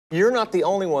You're not the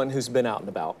only one who's been out and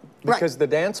about, because the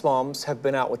dance moms have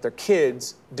been out with their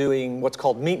kids doing what's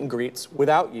called meet and greets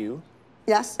without you.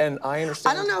 Yes. And I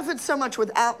understand. I don't know if it's so much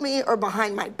without me or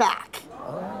behind my back.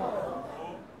 Oh.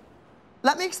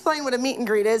 Let me explain what a meet and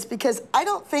greet is, because I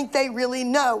don't think they really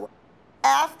know.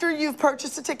 After you've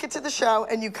purchased a ticket to the show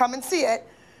and you come and see it,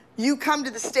 you come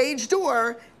to the stage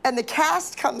door and the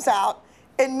cast comes out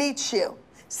and meets you,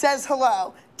 says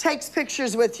hello, takes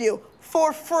pictures with you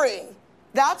for free.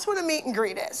 That's what a meet and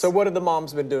greet is. So what have the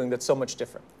moms been doing that's so much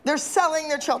different? They're selling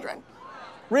their children.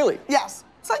 Really? Yes.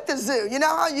 It's like the zoo. You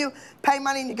know how you pay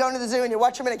money and you go into the zoo and you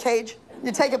watch them in a cage?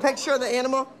 You take a picture of the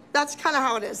animal? That's kind of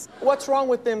how it is. What's wrong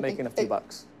with them making a few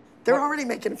bucks? They're already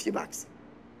making a few bucks.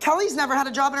 Kelly's never had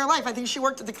a job in her life. I think she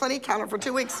worked at the Clinique counter for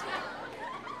 2 weeks.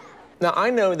 Now,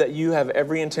 I know that you have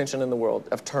every intention in the world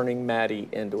of turning Maddie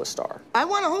into a star. I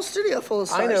want a whole studio full of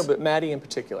stars. I know, but Maddie in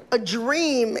particular. A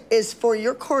dream is for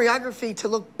your choreography to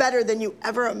look better than you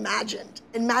ever imagined.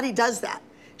 And Maddie does that.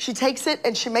 She takes it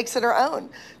and she makes it her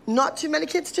own. Not too many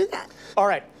kids do that. All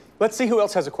right, let's see who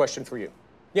else has a question for you.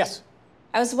 Yes?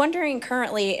 I was wondering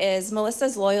currently, is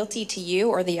Melissa's loyalty to you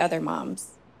or the other moms?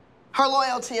 Her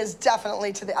loyalty is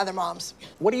definitely to the other moms.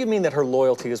 What do you mean that her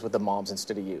loyalty is with the moms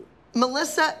instead of you?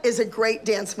 Melissa is a great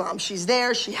dance mom. She's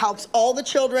there, she helps all the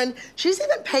children. She's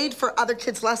even paid for other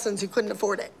kids' lessons who couldn't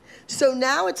afford it. So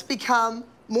now it's become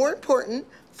more important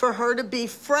for her to be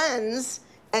friends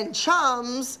and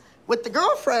chums with the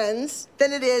girlfriends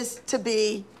than it is to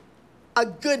be a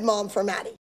good mom for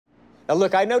Maddie. Now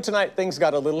look, I know tonight things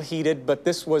got a little heated, but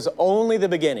this was only the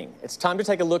beginning. It's time to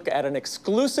take a look at an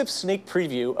exclusive sneak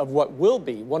preview of what will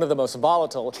be one of the most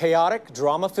volatile, chaotic,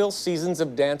 drama-filled seasons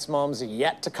of Dance Moms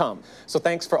yet to come. So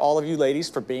thanks for all of you ladies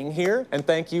for being here, and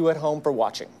thank you at home for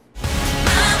watching.